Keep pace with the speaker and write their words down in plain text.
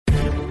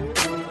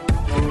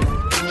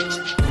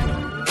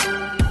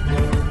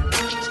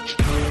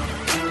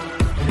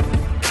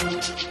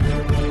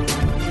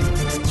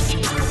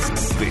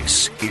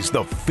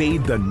the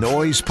Fade the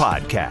Noise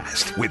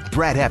podcast with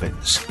Brad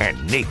Evans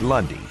and Nate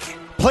Lundy.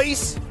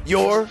 Place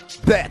your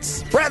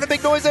bets. Brad the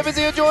Big Noise Evans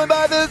here, joined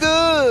by the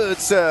good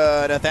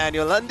sir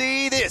Nathaniel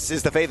Lundy. This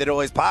is the Fade the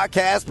Noise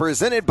podcast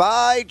presented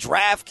by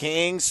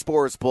DraftKings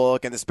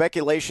Sportsbook. And the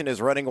speculation is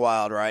running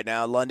wild right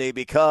now, Lundy,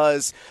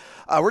 because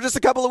we're just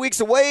a couple of weeks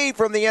away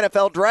from the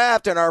NFL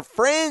draft, and our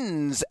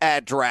friends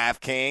at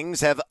DraftKings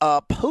have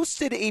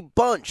posted a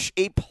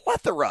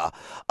plethora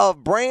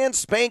of brand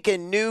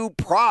spanking new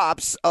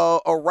props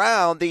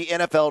around the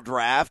NFL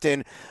draft.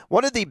 And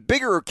one of the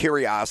bigger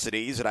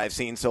curiosities that I've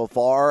seen so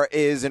far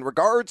is in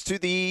regards to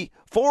the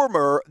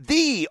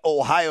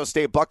Ohio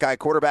State Buckeye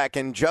quarterback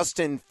in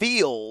Justin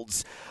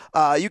Fields.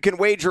 You can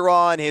wager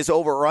on his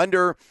over or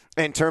under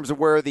in terms of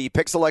where the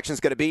pick selection is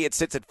going to be. It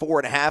sits at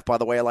 4.5, by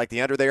the way. I like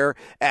the under there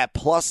at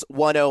plus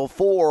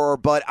 104.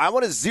 But I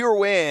want to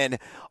zero in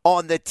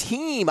on the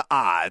team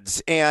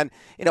odds. And,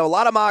 a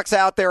lot of mocks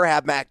out there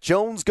have Mac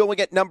Jones going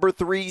at number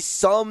 3.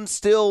 Some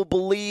still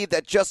believe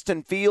that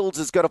Justin Fields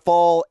is going to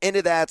fall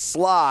into that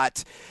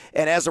slot.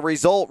 And as a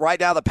result, right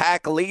now the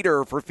pack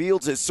leader for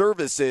Fields'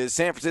 services,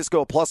 San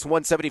Francisco plus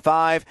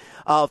 175,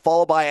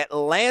 followed by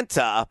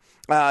Atlanta.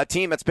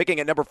 Team that's picking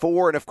at number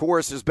 4. And, of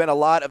course, there's been a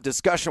lot of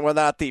discussion whether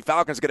or not the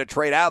Falcons are going to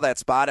trade out of that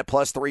spot at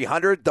plus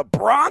 300. The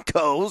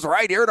Broncos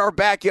right here in our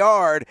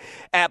backyard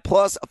at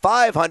plus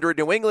 500.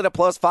 New England at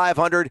plus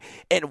 500.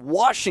 And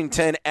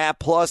Washington at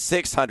plus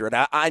 600.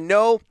 I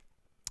know,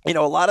 a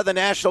lot of the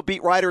national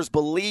beat writers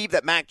believe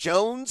that Mac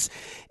Jones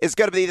is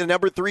going to be the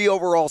number 3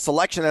 overall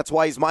selection. That's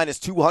why he's minus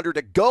 200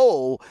 to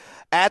go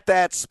at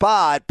that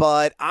spot.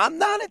 But I'm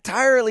not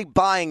entirely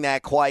buying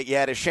that quite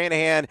yet, as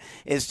Shanahan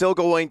is still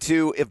going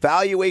to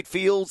evaluate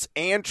Fields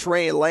and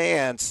Trey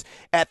Lance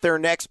at their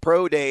next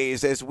pro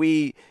days as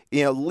we,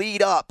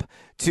 lead up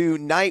to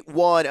night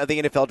 1 of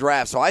the NFL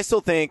draft. So I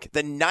still think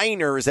the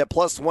Niners at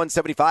plus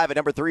 175 at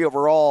number 3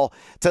 overall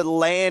to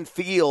land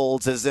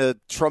Fields is a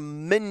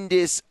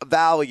tremendous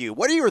value.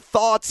 What are your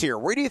thoughts here?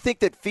 Where do you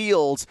think that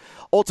Fields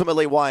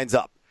ultimately winds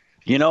up?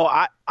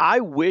 I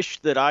wish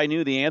that I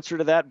knew the answer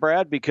to that,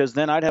 Brad, because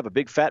then I'd have a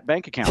big fat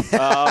bank account.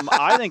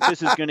 I think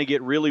this is going to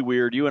get really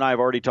weird. You and I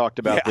have already talked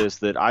about this,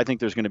 that I think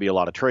there's going to be a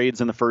lot of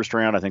trades in the first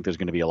round. I think there's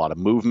going to be a lot of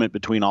movement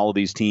between all of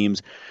these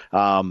teams.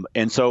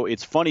 And so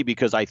it's funny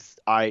because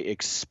I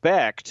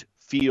expect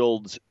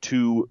Fields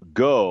to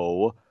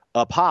go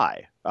up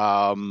high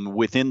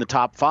within the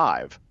top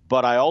 5.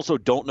 But I also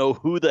don't know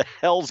who the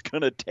hell's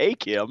going to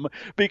take him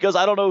because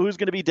I don't know who's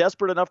going to be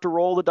desperate enough to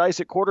roll the dice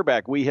at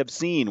quarterback. We have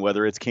seen,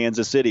 whether it's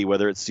Kansas City,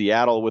 whether it's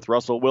Seattle with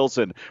Russell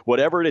Wilson,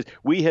 whatever it is,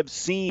 we have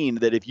seen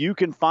that if you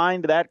can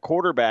find that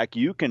quarterback,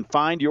 you can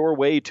find your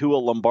way to a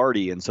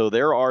Lombardi. And so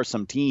there are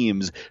some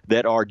teams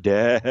that are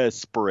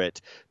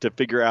desperate to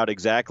figure out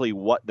exactly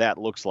what that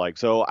looks like.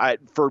 So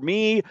for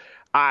me,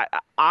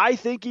 I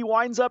think he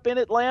winds up in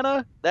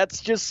Atlanta.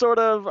 That's just sort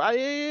of,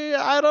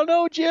 I don't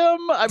know,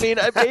 Jim. I mean,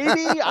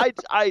 maybe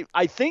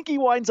I think he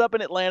winds up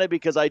in Atlanta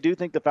because I do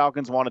think the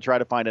Falcons want to try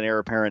to find an heir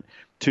apparent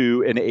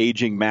to an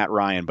aging Matt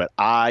Ryan. But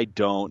I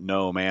don't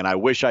know, man. I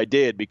wish I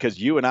did because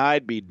you and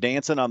I'd be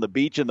dancing on the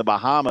beach in the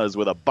Bahamas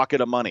with a bucket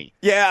of money.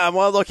 Yeah,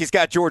 well, look, he's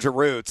got Georgia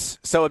roots,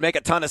 so it'd make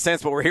a ton of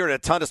sense. But we're hearing a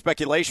ton of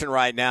speculation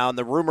right now, and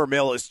the rumor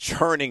mill is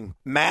churning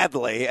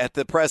madly at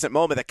the present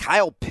moment that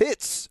Kyle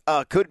Pitts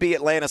could be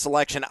Atlanta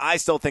selection. I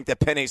still think that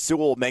Penei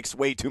Sewell makes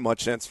way too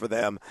much sense for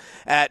them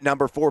at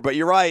number 4. But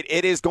you're right,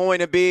 it is going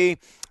to be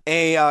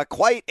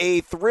quite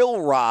a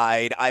thrill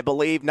ride, I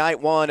believe, night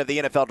 1 of the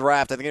NFL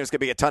draft. I think there's going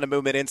to be a ton of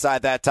movement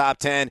inside that top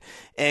 10,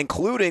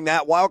 including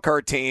that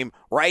wildcard team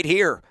right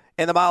here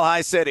in the Mile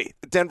High City,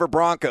 the Denver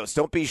Broncos.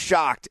 Don't be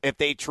shocked if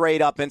they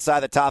trade up inside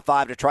the top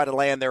 5 to try to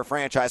land their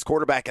franchise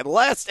quarterback,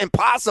 unless and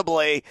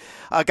possibly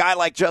a guy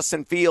like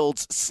Justin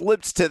Fields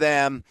slips to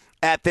them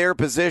at their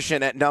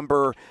position at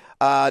number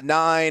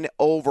 9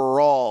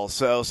 overall.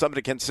 So something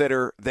to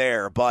consider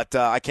there. But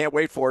I can't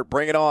wait for it.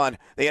 Bring it on.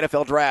 The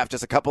NFL draft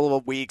just a couple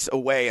of weeks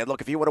away. And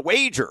look, if you want to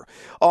wager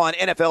on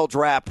NFL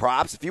draft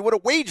props, if you want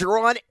to wager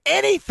on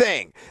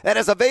anything that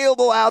is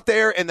available out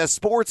there in the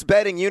sports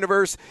betting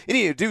universe, you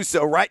need to do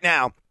so right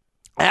now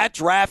at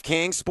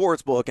DraftKings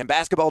Sportsbook. And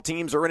basketball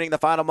teams are entering the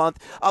final month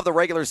of the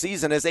regular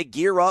season as they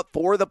gear up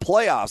for the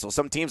playoffs. So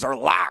some teams are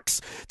locks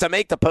to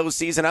make the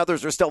postseason.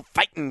 Others are still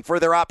fighting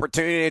for their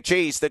opportunity to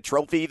chase the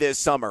trophy this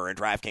summer. And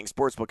DraftKings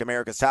Sportsbook,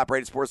 America's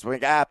top-rated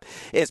sportsbook app,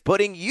 is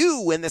putting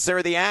you in the center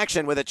of the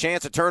action with a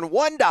chance to turn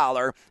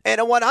 $1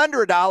 into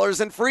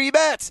 $100 in free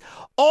bets.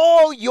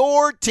 All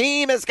your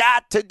team has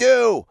got to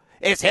do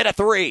is hit a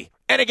 3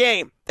 in a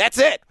game. That's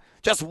it.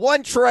 Just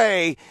one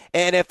tray,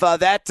 and if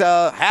that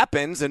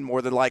happens, and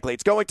more than likely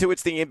it's going to,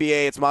 it's the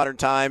NBA, it's modern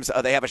times,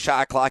 they have a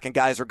shot clock, and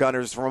guys are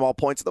gunners from all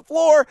points of the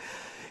floor.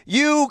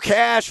 You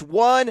cash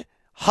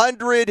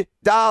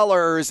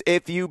 $100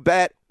 if you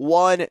bet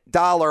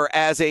 $1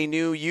 as a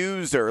new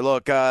user.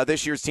 Look,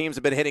 this year's teams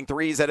have been hitting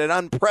threes at an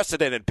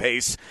unprecedented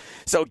pace.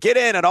 So get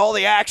in on all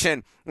the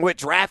action with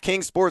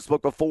DraftKings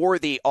Sportsbook before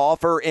the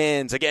offer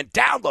ends. Again,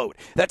 download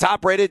the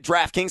top-rated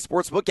DraftKings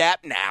Sportsbook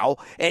app now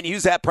and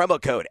use that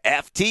promo code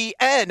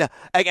FTN.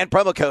 Again,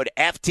 promo code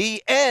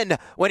FTN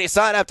when you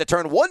sign up to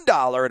turn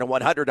 $1 into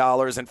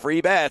 $100 in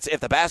free bets if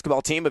the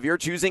basketball team of your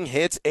choosing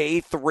hits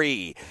a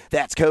three.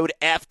 That's code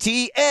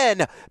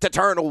FTN to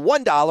turn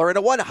 $1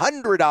 into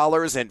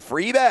 $100 in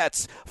free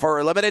bets for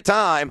a limited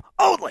time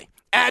only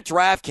at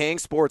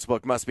DraftKings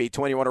Sportsbook. Must be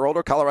 21 or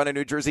older. Colorado,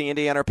 New Jersey,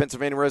 Indiana, or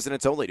Pennsylvania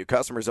residents only. New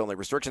customers only.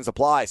 Restrictions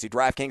apply. See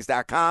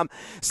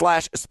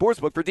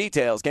DraftKings.com/sportsbook for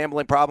details.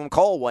 Gambling problem?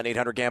 Call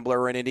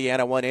 1-800-GAMBLER in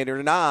Indiana,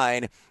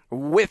 1-800-9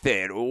 with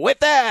it. With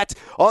that,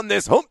 on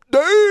this hump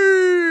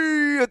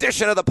day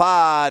edition of the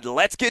pod,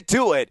 let's get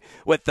to it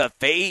with the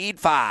Fade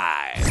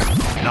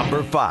 5.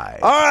 Number 5.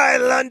 All right,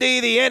 Lundy,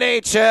 the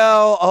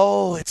NHL.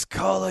 Oh, it's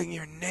calling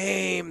your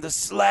name. The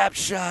slap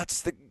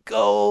shots, the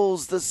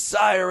goals, the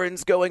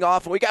sirens going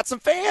off. And we got some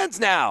fans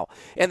now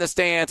in the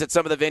stands at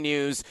some of the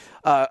venues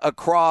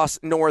across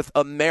North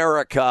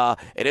America.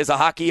 It is a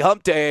hockey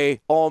hump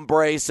day,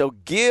 hombre. So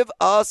give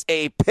us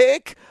a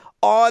pick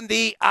on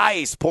the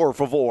ice, por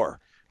favor.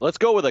 Let's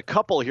go with a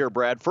couple here,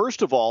 Brad.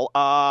 First of all,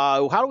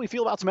 how do we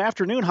feel about some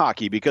afternoon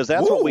hockey? Because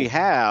that's what we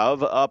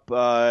have up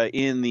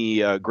in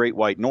the Great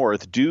White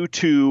North due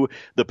to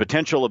the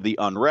potential of the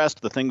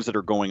unrest, the things that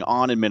are going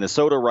on in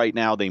Minnesota right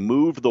now. They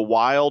moved the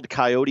Wild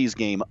Coyotes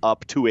game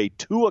up to a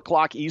 2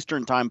 o'clock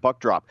Eastern time puck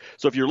drop.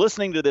 So if you're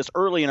listening to this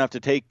early enough to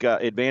take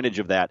advantage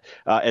of that,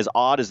 as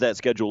odd as that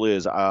schedule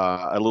is,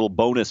 a little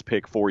bonus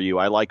pick for you.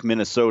 I like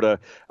Minnesota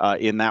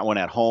in that one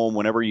at home.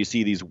 Whenever you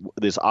see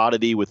this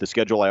oddity with the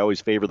schedule, I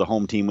always favor the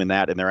home team in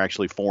that, and they're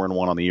actually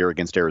 4-1 on the year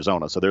against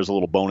Arizona. So there's a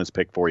little bonus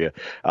pick for you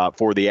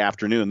for the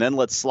afternoon. Then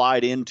let's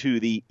slide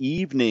into the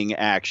evening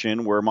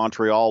action where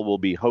Montreal will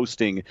be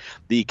hosting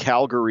the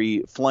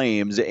Calgary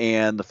Flames,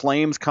 and the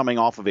Flames coming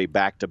off of a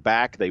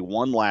back-to-back. They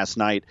won last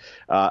night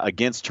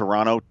against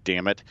Toronto.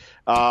 Damn it.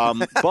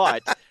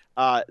 But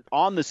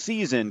on the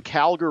season,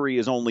 Calgary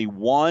is only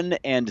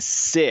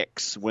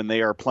 1-6 when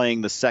they are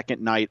playing the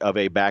second night of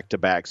a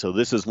back-to-back. So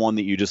this is one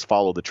that you just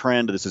follow the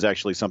trend. This is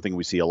actually something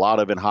we see a lot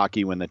of in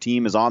hockey when the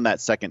team is on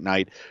that second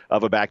night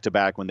of a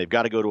back-to-back, when they've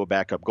got to go to a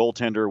backup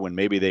goaltender, when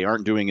maybe they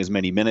aren't doing as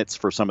many minutes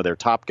for some of their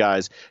top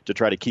guys to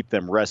try to keep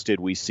them rested.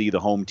 We see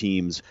the home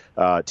teams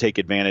take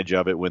advantage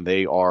of it when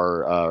they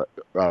are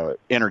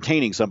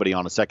entertaining somebody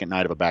on a second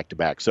night of a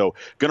back-to-back. So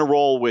going to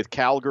roll with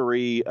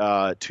Calgary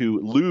to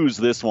lose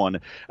this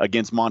one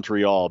against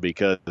Montreal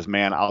because,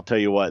 man, I'll tell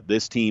you what,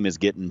 this team is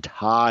getting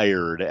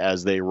tired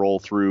as they roll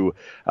through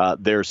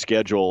their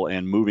schedule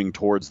and moving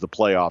towards the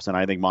playoffs, and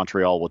I think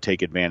Montreal will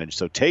take advantage.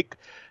 So take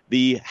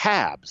the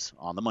Habs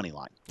on the money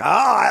line. Oh,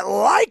 I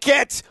like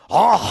it.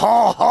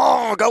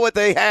 Go with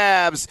the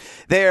Habs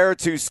there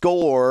to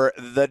score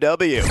the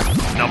W.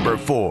 Number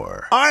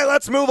 4. All right,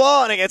 let's move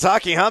on. It's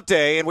Hockey Hump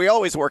Day, and we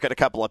always work at a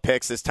couple of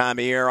picks this time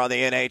of year on the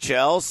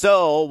NHL.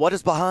 So what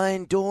is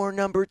behind door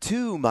number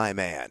 2, my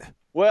man?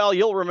 Well,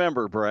 you'll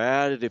remember,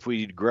 Brad, if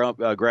we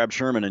grab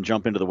Sherman and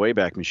jump into the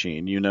Wayback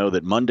Machine, you know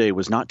that Monday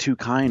was not too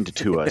kind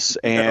to us.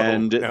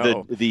 And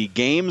No. The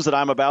games that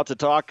I'm about to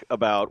talk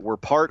about were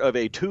part of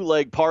a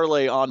two-leg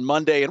parlay on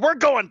Monday, and we're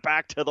going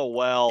back to the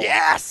well.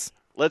 Yes!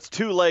 Let's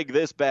two-leg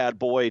this bad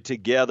boy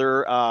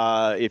together.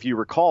 If you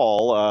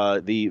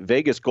recall, the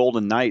Vegas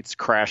Golden Knights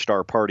crashed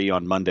our party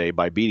on Monday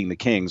by beating the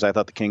Kings. I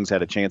thought the Kings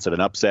had a chance at an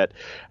upset,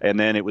 and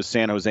then it was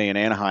San Jose and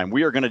Anaheim.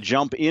 We are going to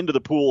jump into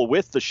the pool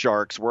with the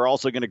Sharks. We're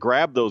also going to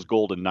grab those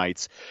Golden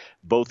Knights.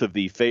 Both of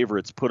the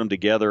favorites, put them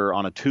together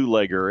on a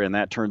two-legger, and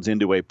that turns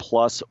into a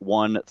plus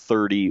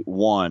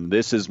 131.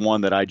 This is one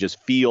that I just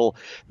feel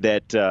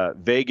that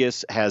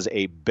Vegas has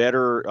a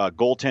better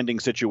goaltending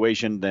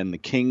situation than the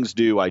Kings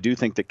do. I do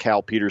think that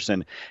Cal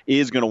Peterson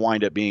is going to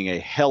wind up being a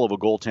hell of a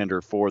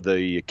goaltender for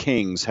the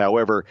Kings.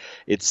 However,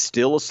 it's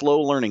still a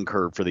slow learning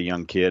curve for the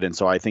young kid, and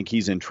so I think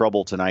he's in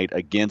trouble tonight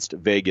against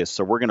Vegas.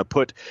 So we're going to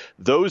put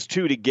those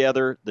two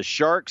together, the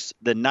Sharks,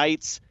 the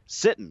Knights,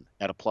 sitting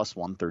at a plus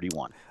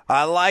 131.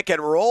 I like it.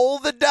 Roll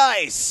the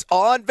dice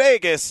on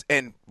Vegas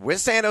and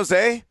with San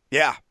Jose.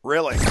 Yeah,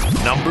 really.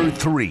 Number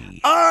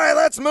 3. All right,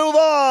 let's move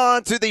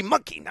on to the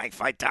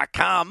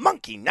MonkeyKnifeFight.com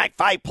Monkey Knife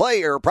Fight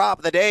Player Prop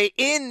of the Day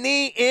in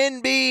the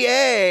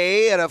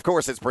NBA. And, of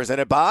course, it's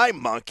presented by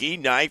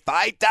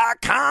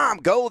MonkeyKnifeFight.com.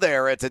 Go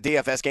there. It's a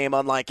DFS game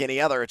unlike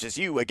any other. It's just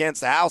you against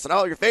the house and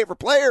all your favorite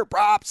player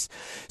props.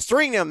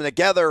 String them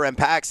together and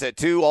packs at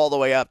 2 all the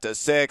way up to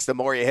 6. The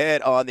more you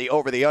hit on the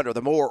over the under,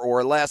 the more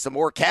or less, the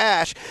more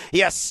cash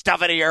you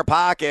stuff it in your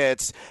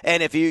pockets.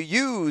 And if you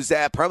use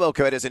that promo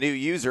code as a new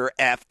user,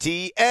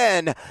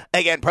 FTN,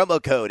 again,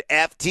 promo code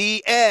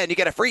FTN, you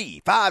get a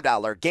free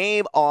 $5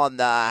 game on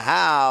the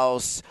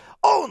house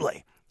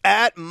only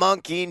at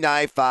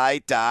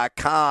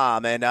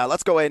monkeyknifefight.com. And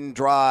let's go ahead and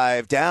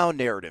drive down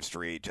Narrative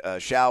Street,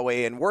 shall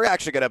we? And we're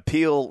actually going to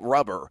peel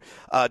rubber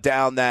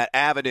down that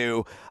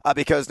avenue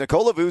because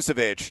Nikola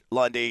Vucevic,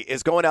 Lundy,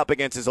 is going up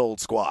against his old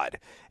squad.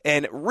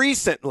 And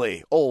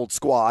recently old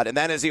squad, and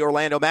that is the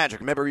Orlando Magic.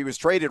 Remember, he was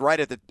traded right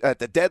at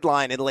the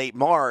deadline in late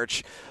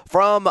March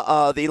from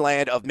the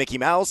land of Mickey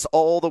Mouse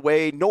all the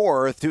way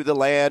north to the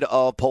land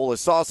of Polish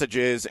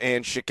sausages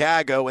and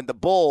Chicago and the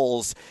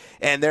Bulls.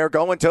 And they're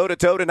going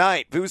toe-to-toe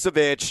tonight.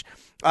 Vucevic,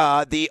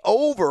 the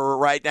over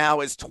right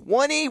now is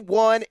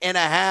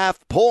 21.5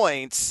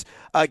 points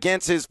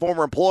against his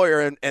former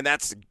employer, and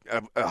that's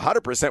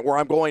 100% where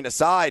I'm going to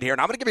side here.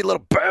 And I'm going to give you a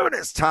little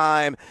bonus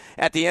time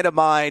at the end of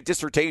my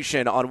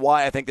dissertation on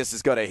why I think this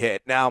is going to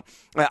hit. Now,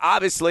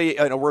 obviously,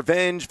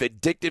 revenge,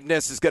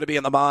 vindictiveness is going to be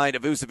in the mind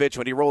of Vucevic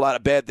when he rolled out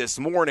of bed this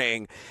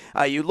morning.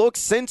 You look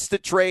since the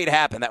trade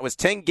happened, that was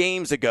 10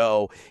 games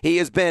ago, he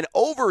has been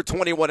over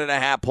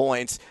 21.5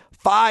 points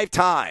 5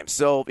 times.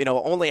 So,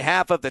 only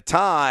half of the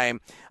time,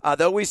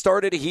 though we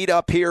started to heat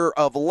up here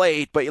of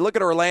late. But you look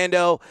at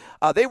Orlando,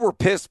 they were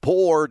piss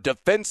poor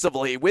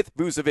defensively with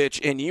Vucevic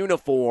in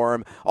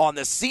uniform on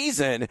the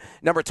season,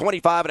 number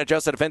 25 in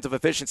adjusted defensive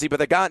efficiency, but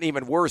they've gotten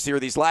even worse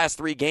here. These last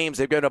 3 games,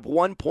 they've given up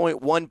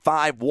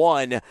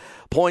 1.151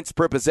 points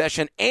per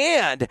possession,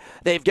 and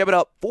they've given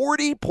up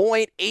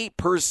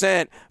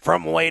 40.8%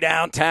 from way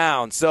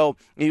downtown. So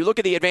you look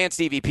at the advanced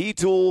EVP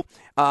tool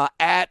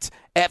at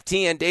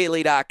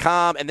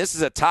ftndaily.com, and this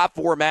is a top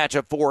 4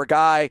 matchup for a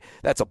guy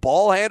that's a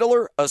ball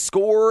handler, a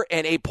scorer,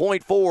 and a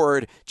point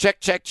forward.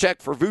 Check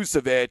for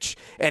Vucevic.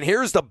 And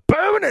here's the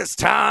bonus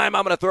time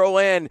I'm going to throw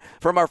in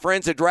from our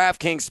friends at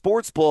DraftKings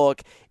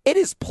Sportsbook. It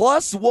is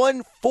plus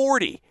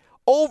 140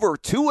 over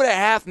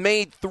 2.5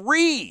 made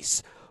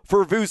threes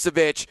for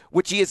Vucevic,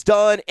 which he has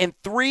done in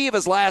 3 of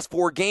his last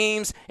 4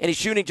 games, and he's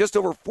shooting just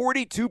over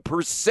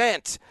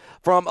 42%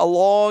 from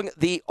along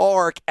the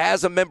arc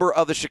as a member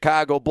of the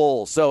Chicago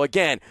Bulls. So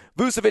again,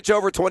 Vucevic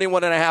over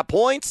 21.5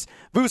 points,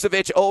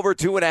 Vucevic over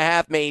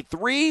 2.5 made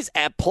threes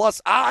at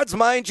plus odds,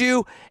 mind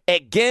you,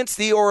 against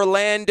the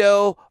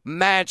Orlando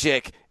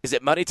Magic. Is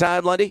it money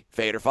time, Lundy?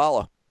 Fade or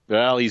follow?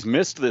 Well, he's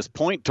missed this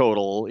point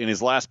total in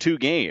his last 2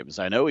 games.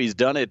 I know he's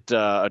done it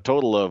a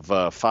total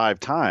of 5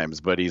 times,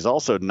 but he's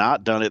also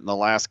not done it in the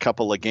last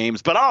couple of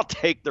games. But I'll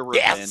take the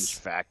revenge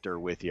factor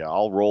with you.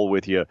 I'll roll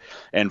with you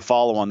and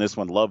follow on this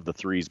one. Love the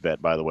threes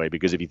bet, by the way,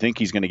 because if you think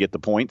he's going to get the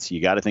points,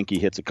 you got to think he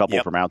hits a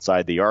couple from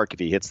outside the arc. If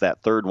he hits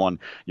that third one,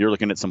 you're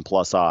looking at some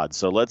plus odds.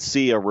 So let's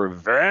see a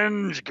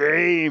revenge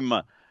game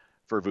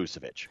for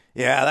Vucevic.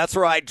 Yeah, that's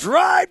right.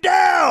 Drive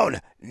down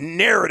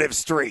Narrative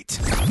Street.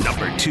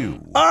 Number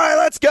 2. All right,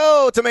 let's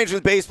go to Major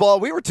League Baseball.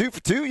 We were 2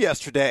 for 2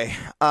 yesterday,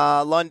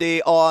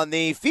 Lundy, on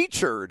the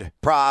featured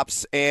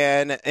props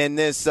and in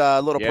this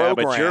little program.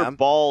 Yeah, but your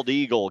bald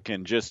eagle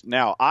can just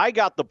now. I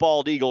got the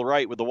bald eagle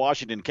right with the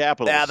Washington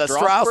Capitals. Yeah, the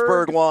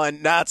Strasburg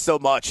one, not so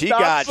much. He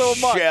got so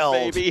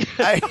shelled. Much, baby.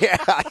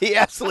 Yeah, he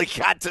absolutely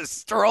got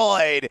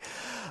destroyed.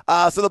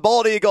 So the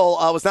bald eagle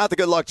was not the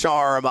good luck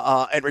charm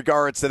in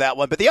regards to that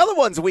one. But the other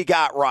ones we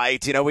got right.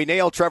 We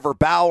nailed Trevor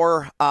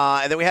Bauer,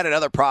 and then we had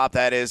another prop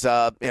that is,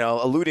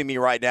 eluding me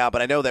right now,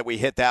 but I know that we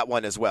hit that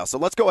one as well. So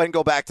let's go ahead and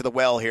go back to the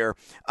well here,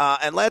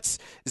 and let's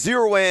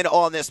zero in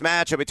on this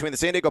matchup between the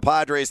San Diego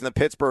Padres and the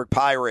Pittsburgh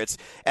Pirates.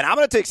 And I'm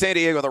going to take San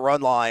Diego the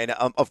run line,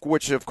 of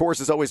which, of course,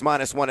 is always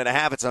minus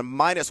 1.5. It's a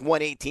minus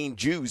 118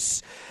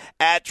 juice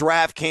at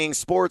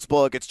DraftKings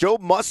Sportsbook. It's Joe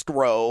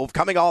Musgrove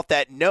coming off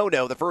that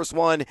no-no, the first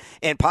one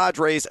in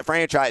Padres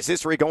franchise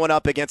history, going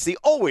up against the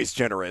always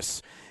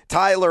generous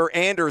Tyler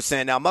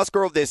Anderson. Now,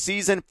 Musgrove this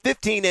season,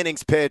 15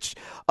 innings pitched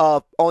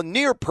on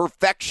near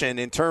perfection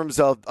in terms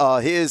of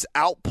his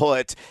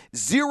output.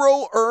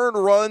 0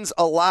 earned runs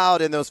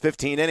allowed in those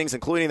 15 innings,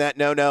 including that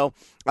no-no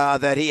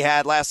that he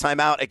had last time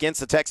out against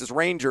the Texas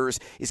Rangers.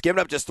 He's given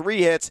up just 3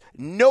 hits,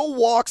 no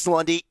walks,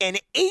 Lundy, and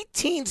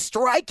 18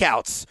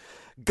 strikeouts.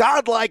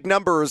 Godlike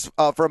numbers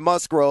from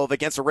Musgrove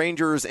against the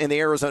Rangers and the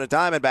Arizona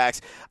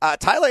Diamondbacks.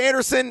 Tyler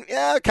Anderson,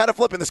 kind of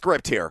flipping the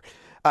script here.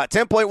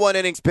 10.1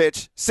 innings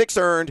pitched, 6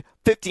 earned,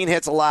 15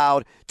 hits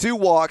allowed, 2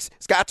 walks.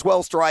 He's got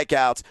 12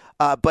 strikeouts,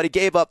 but he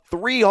gave up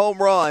 3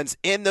 home runs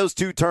in those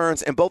 2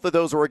 turns, and both of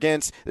those were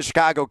against the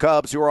Chicago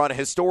Cubs, who are on a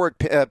historic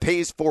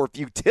pace for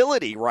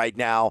futility right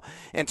now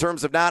in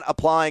terms of not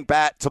applying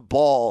bat to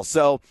ball.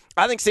 So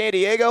I think San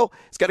Diego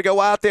is going to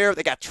go out there.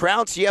 They got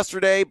trounced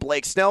yesterday.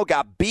 Blake Snell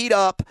got beat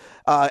up,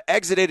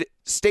 exited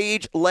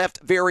stage left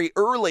very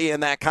early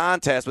in that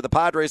contest with the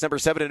Padres number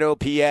 7 in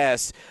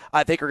OPS.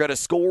 I think are going to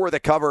score the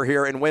cover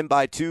here and win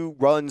by 2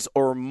 runs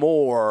or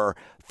more.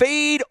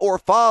 Fade or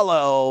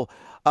follow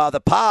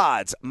The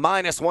Pods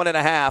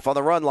 -1.5 on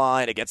the run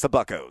line against the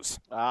Buccos.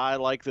 I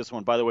like this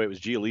one. By the way, it was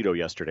Giolito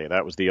yesterday.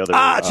 That was the other.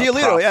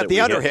 Giolito, yeah,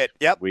 the under hit.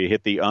 Yep. We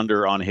hit the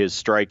under on his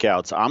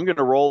strikeouts. I'm going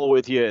to roll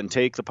with you and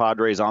take the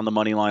Padres on the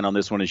money line on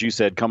this one. As you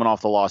said, coming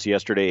off the loss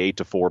yesterday,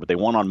 8-4, but they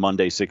won on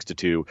Monday,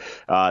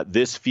 6-2.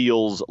 This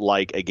feels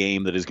like a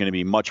game that is going to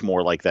be much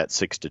more like that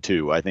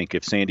 6-2. I think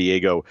if San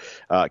Diego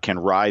can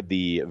ride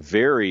the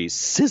very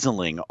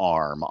sizzling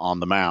arm on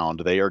the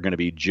mound, they are going to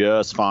be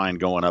just fine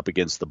going up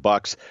against the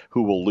Bucks,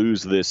 who will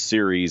lose this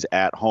series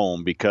at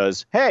home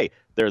because, hey,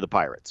 they're the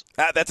Pirates.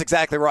 That's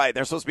exactly right.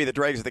 They're supposed to be the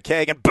dregs of the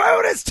keg. And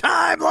bonus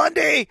time,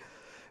 Lundy!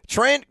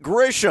 Trent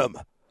Grisham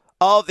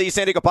of the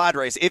San Diego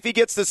Padres, if he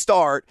gets the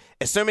start,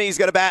 assuming he's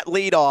going to bat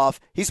leadoff,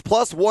 he's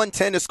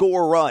 +110 to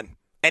score a run.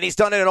 And he's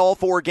done it in all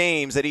 4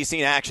 games that he's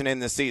seen action in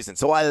this season.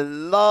 So I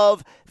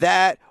love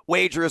that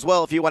wager as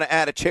well if you want to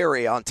add a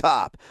cherry on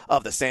top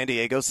of the San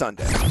Diego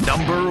Sunday.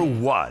 Number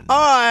 1. All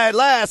right,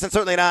 last and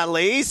certainly not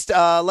least,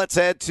 let's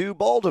head to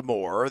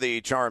Baltimore, the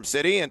Charm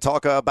City, and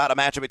talk about a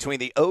matchup between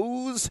the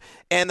O's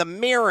and the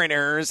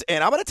Mariners.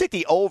 And I'm going to take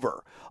the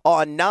over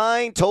on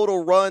 9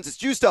 total runs. It's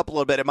juiced up a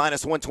little bit at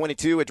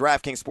 -122 at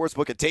DraftKings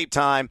Sportsbook at tape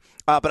time,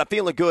 but I'm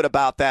feeling good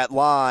about that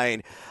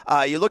line.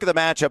 You look at the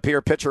matchup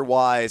here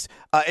pitcher-wise,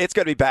 it's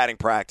going to be batting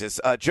practice.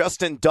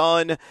 Justin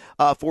Dunn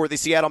for the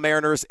Seattle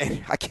Mariners,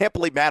 and I can't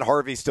believe Matt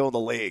Harvey's still in the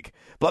league.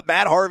 But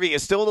Matt Harvey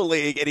is still in the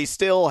league, and he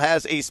still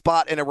has a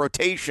spot in a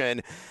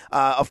rotation.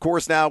 Of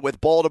course, now with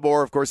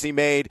Baltimore, of course, he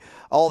made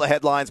all the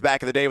headlines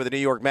back in the day with the New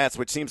York Mets,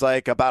 which seems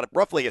like about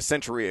roughly a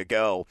century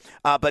ago.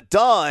 But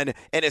Dunn,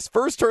 in his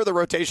first turn of the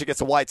rotation against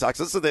the White Sox,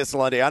 listen to this,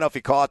 Lundy. I don't know if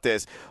you caught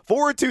this.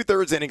 4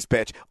 2/3 innings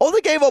pitch.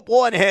 Only gave up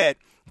 1 hit,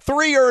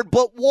 3 earned,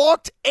 but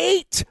walked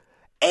 8.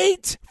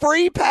 8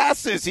 free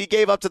passes he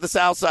gave up to the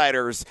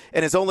Southsiders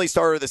in his only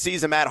start of the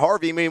season. Matt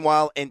Harvey,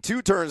 meanwhile, in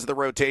 2 turns of the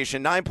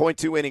rotation,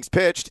 9.2 innings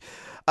pitched.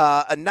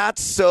 A not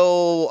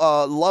so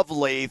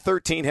lovely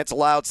 13 hits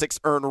allowed,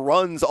 6 earned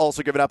runs,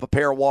 also given up a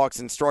pair of walks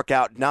and struck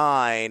out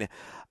 9.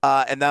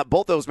 And that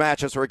both those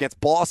matchups were against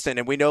Boston,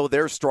 and we know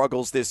their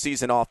struggles this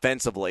season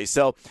offensively.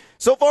 So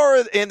far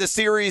in the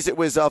series, it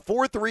was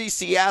 4-3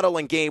 Seattle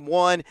in Game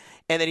 1,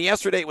 and then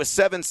yesterday it was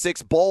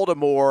 7-6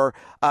 Baltimore.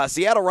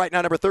 Seattle right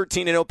now number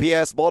 13 in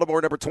OPS,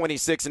 Baltimore number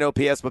 26 in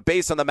OPS, but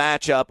based on the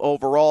matchup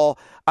overall,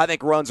 I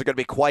think runs are going to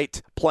be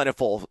quite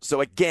plentiful. So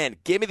again,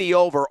 give me the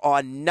over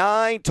on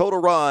 9 total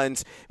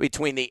runs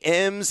between the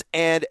M's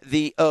and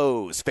the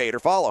O's. Fade or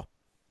follow?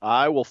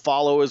 I will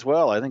follow as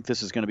well. I think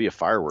this is going to be a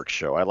fireworks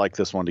show. I like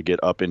this one to get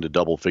up into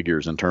double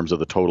figures in terms of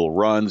the total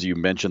runs. You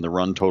mentioned the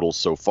run totals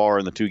so far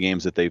in the 2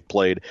 games that they've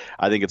played.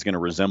 I think it's going to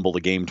resemble the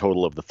game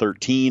total of the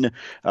 13.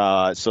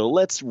 So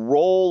let's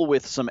roll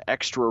with some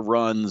extra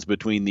runs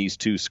between these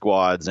 2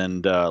 squads,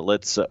 and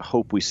let's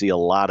hope we see a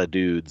lot of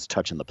dudes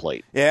touching the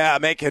plate. Yeah,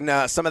 making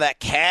some of that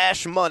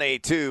cash money,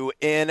 too,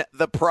 in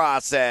the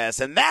process.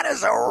 And that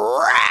is a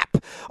wrap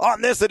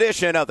on this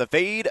edition of the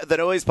Fade the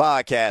Noise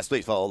podcast.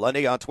 Please follow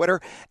Lundy on Twitter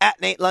at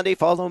Nate Lundy.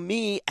 Follow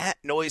me at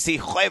Noisy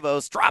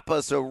Huevos. Drop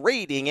us a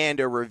rating and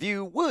a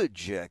review,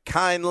 would you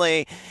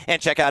kindly?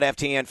 And check out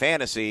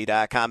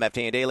FTNFantasy.com,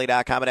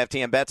 FTNDaily.com, and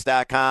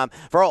FTNBets.com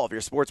for all of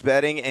your sports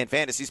betting and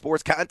fantasy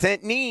sports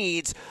content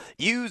needs.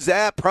 Use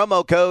that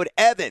promo code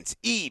EVANS,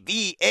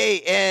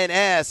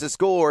 EVANS, to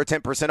score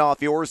 10%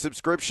 off your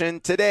subscription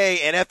today.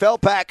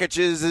 NFL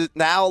packages is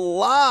now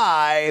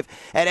live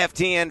at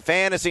FTN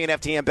Fantasy and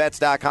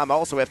FTNBets.com,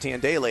 also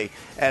FTN Daily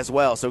as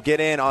well. So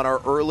get in on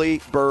our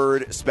early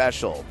bird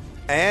special.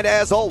 And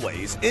as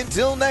always,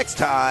 until next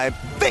time,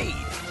 fade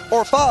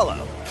or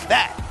follow.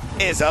 That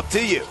is up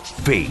to you.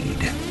 Fade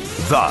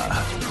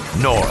the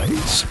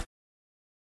noise.